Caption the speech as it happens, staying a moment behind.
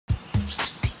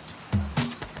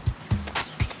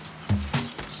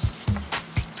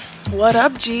What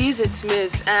up, G's? It's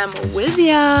Ms. M with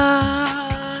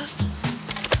ya.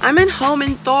 I'm in home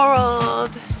in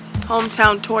Thorold,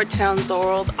 hometown, Tortown,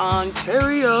 Thorold,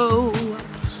 Ontario.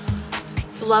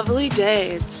 It's a lovely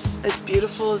day. It's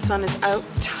beautiful. The sun is out.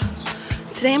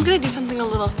 Today I'm gonna do something a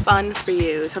little fun for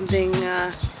you, something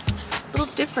a little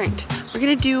different. We're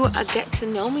gonna do a get to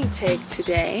know me tag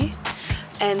today,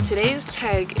 and today's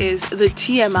tag is the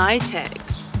TMI tag.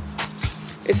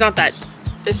 It's not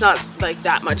like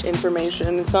that much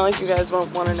information. It's not like you guys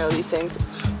won't want to know these things.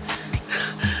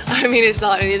 I mean, it's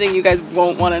not anything you guys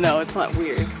won't want to know. It's not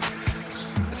weird.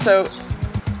 So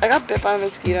I got bit by a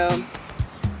mosquito,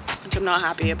 which I'm not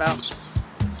happy about.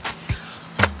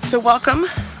 So welcome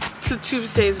to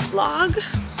Tuesday's vlog.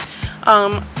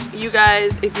 You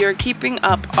guys, if you're keeping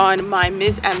up on my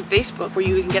Ms. M Facebook, where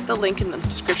you can get the link in the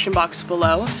description box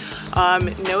below,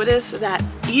 notice that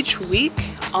each week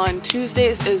on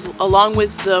Tuesdays, is along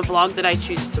with the vlog that I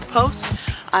choose to post,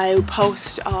 I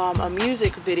post a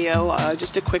music video,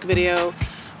 just a quick video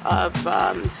of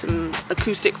some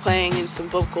acoustic playing and some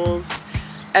vocals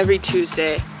every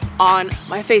Tuesday on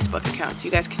my Facebook account. So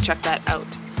you guys can check that out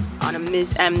on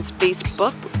Ms. M's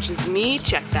Facebook, which is me.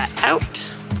 Check that out.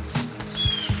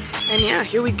 And yeah,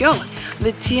 here we go.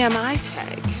 The TMI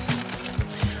tag.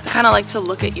 I kind of like to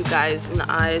look at you guys in the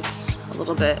eyes a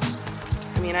little bit.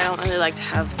 I mean, I don't really like to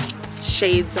have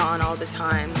shades on all the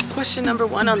time. Question number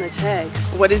 1 on the tags.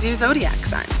 What is your zodiac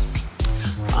sign?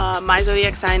 My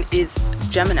zodiac sign is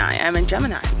Gemini. I'm a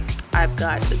Gemini. I've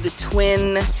got the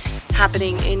twin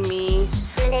happening in me.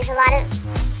 There's a lot of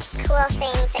cool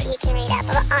things that you can read up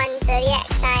on zodiac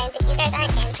signs. If you guys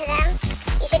aren't into them,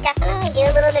 you should definitely do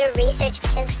a little bit of research,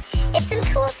 because it's some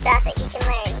cool stuff that you can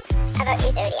learn about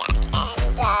your zodiac.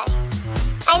 And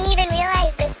I didn't even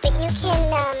realize this, but you can,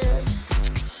 like,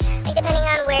 depending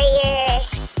on where you're,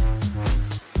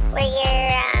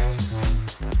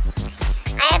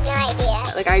 I have no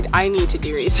idea. Like, I need to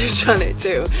do research on it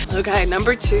too. Okay,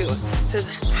 number 2 says,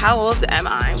 how old am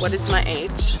I? What is my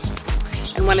age?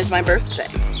 And when is my birthday?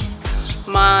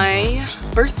 My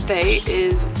birthday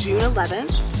is June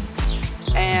 11th,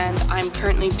 and I'm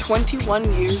currently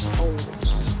 21 years old.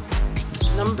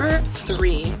 Number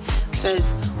 3 says,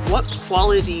 what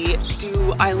quality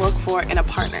do I look for in a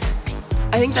partner?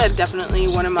 I think that definitely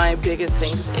one of my biggest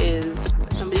things is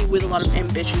somebody with a lot of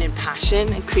ambition and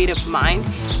passion and creative mind.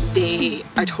 They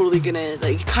are totally gonna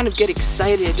like kind of get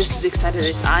excited, just as excited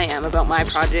as I am about my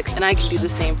projects, and I can do the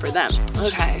same for them.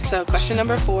 Okay, so question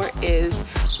number 4 is,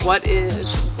 what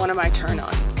is one of my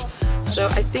turn-ons? So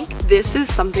I think this is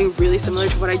something really similar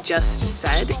to what I just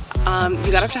said.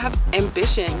 You gotta have to have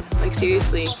ambition, like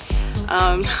seriously.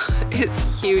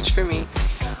 It's huge for me.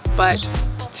 But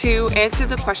to answer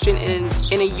the question in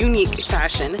a unique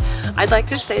fashion, I'd like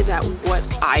to say that what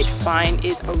I'd find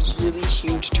is a really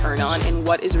huge turn on, and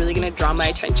what is really gonna draw my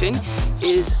attention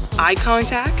is eye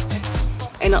contact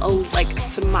and like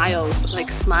smiles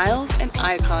and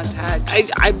eye contact.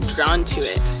 I'm drawn to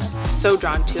it, so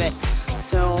drawn to it.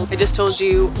 So I just told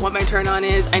you what my turn on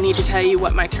is. I need to tell you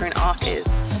what my turn off is.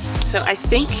 So I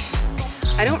think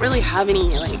I don't really have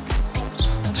any like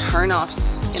turn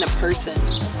offs in a person.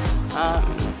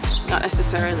 Not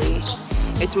necessarily.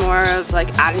 It's more of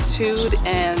like attitude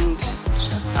and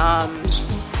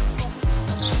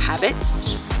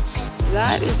habits.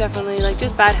 That is definitely like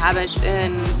just bad habits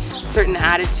and certain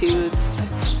attitudes.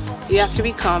 You have to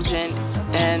be confident,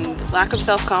 and lack of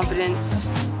self-confidence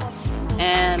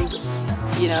and,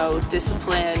 you know,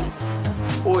 discipline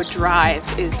or drive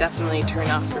is definitely a turn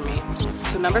off for me.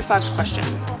 So number 5's question.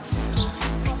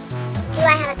 Do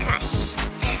I have a crush?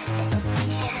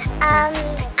 I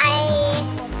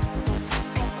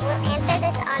will answer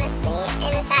this honestly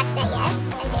in the fact that yes,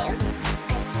 I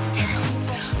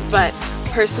do. But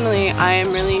personally, I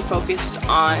am really focused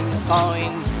on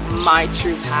following my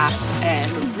true path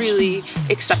and really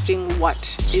accepting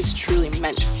what is truly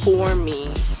meant for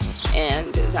me,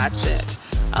 and that's it.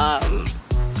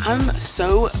 I'm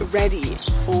so ready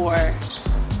for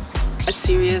a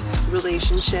serious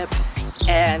relationship,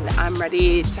 and I'm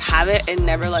ready to have it and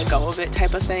never let go of it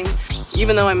type of thing.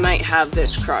 Even though I might have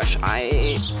this crush,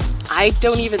 I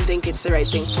don't even think it's the right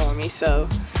thing for me, so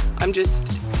I'm just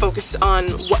focused on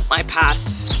what my path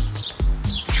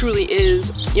truly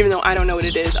is. Even though I don't know what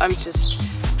it is, I'm just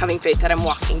having faith that I'm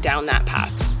walking down that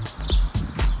path.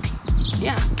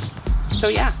 Yeah, so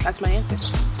yeah, that's my answer.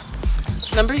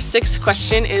 Number 6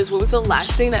 question is, what was the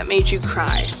last thing that made you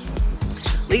cry?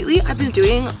 Lately, I've been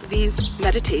doing these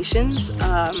meditations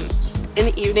in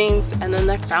the evenings, and then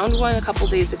I found one a couple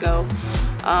days ago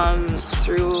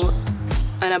through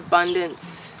an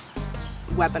abundance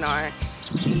webinar.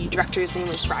 The director's name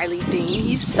was Riley Dean.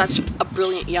 He's such a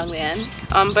brilliant young man.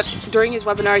 But during his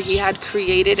webinar, he had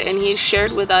created and he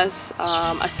shared with us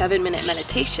a 7-minute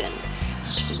meditation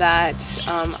that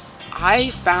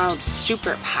I found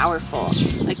super powerful,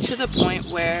 like to the point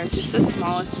where just the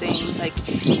smallest things, like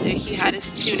he had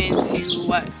us tune into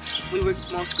what we were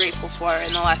most grateful for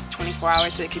in the last 24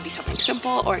 hours. So it could be something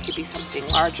simple or it could be something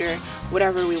larger,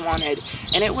 whatever we wanted.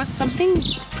 And it was something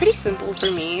pretty simple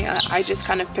for me. I just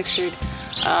kind of pictured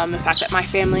the fact that my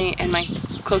family and my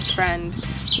close friend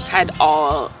had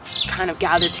all kind of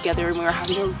gathered together and we were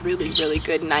having a really, really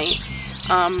good night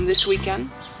this weekend.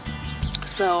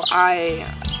 So I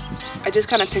just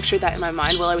kind of pictured that in my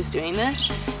mind while I was doing this,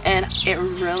 and it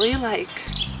really, like,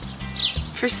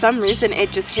 for some reason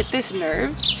it just hit this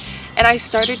nerve and I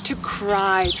started to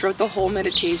cry throughout the whole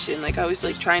meditation. Like I was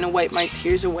like trying to wipe my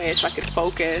tears away so I could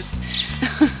focus.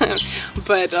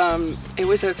 But it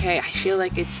was okay. I feel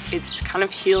like it's kind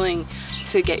of healing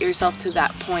to get yourself to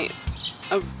that point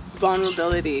of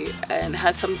vulnerability and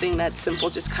have something that simple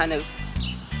just kind of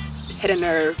hit a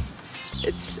nerve.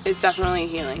 It's definitely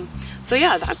healing. So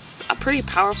yeah, that's a pretty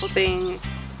powerful thing,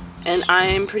 and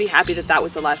I'm pretty happy that that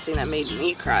was the last thing that made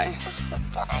me cry.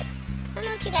 I don't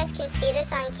know if you guys can see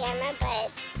this on camera,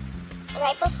 but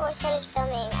right before I started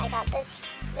filming, I got this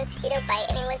mosquito bite,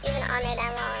 and it wasn't even on there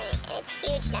that long, and it's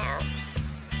huge now.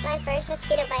 My first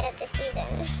mosquito bite of the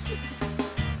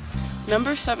season.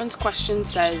 Number 7's question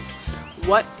says,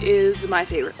 what is my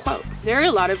favorite quote? There are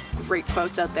a lot of great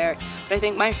quotes out there, but I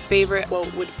think my favorite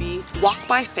quote would be, walk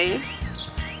by faith,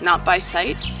 not by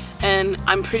sight. And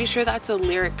I'm pretty sure that's a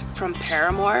lyric from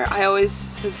Paramore. I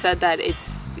always have said that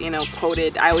it's, you know,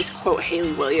 quoted. I always quote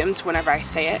Hayley Williams whenever I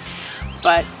say it,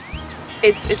 but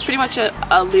it's pretty much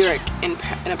a lyric in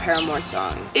a Paramore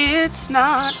song. It's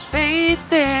not faith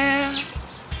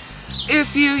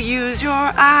if you use your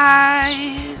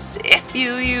eyes, if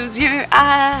you use your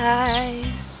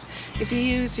eyes, if you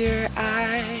use your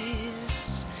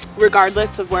eyes.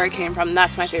 Regardless of where it came from,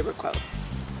 that's my favorite quote.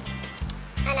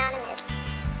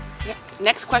 Anonymous. Yeah.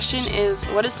 Next question is,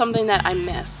 what is something that I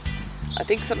miss? I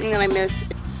think something that I miss,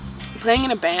 playing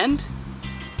in a band.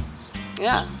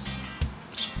 Yeah.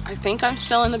 I think I'm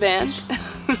still in the band,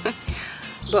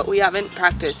 but we haven't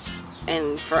practiced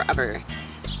in forever.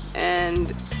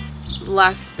 And the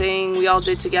last thing we all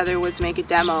did together was make a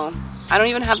demo. I don't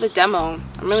even have the demo.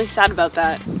 I'm really sad about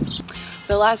that.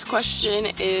 The last question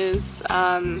is,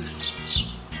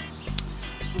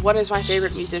 what is my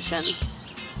favorite musician?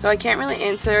 So I can't really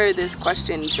answer this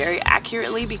question very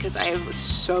accurately because I have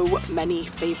so many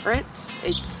favorites.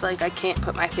 It's like I can't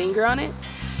put my finger on it.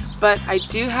 But I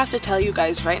do have to tell you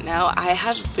guys right now, I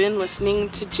have been listening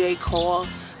to J. Cole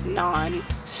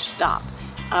non-stop.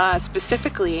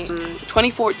 Specifically,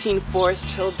 2014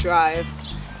 Forest Hill Drive.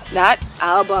 That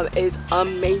album is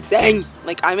amazing.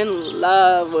 Like, I'm in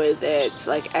love with it.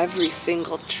 Like, every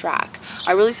single track.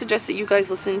 I really suggest that you guys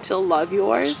listen to Love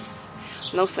Yours.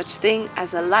 No such thing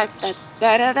as a life that's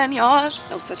better than yours.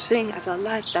 No such thing as a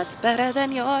life that's better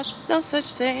than yours. No such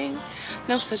thing.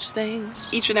 No such thing.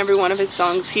 Each and every one of his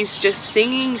songs, he's just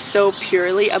singing so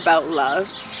purely about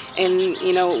love. And,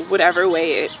 you know, whatever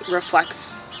way it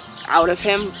reflects out of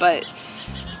him. But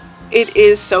it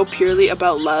is so purely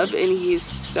about love. And he's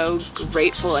so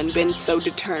grateful and been so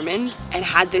determined. And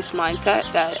had this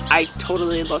mindset that I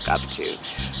totally look up to.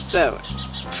 So,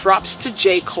 props to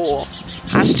J. Cole.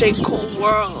 Hashtag Cole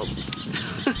World.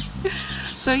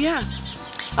 So yeah,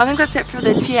 I think that's it for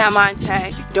the TMI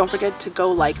tag. Don't forget to go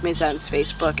like Ms. M's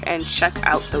Facebook and check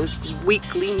out those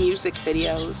weekly music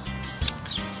videos.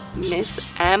 Miss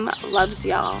M loves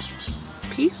y'all.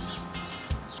 Peace.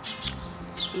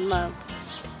 Love.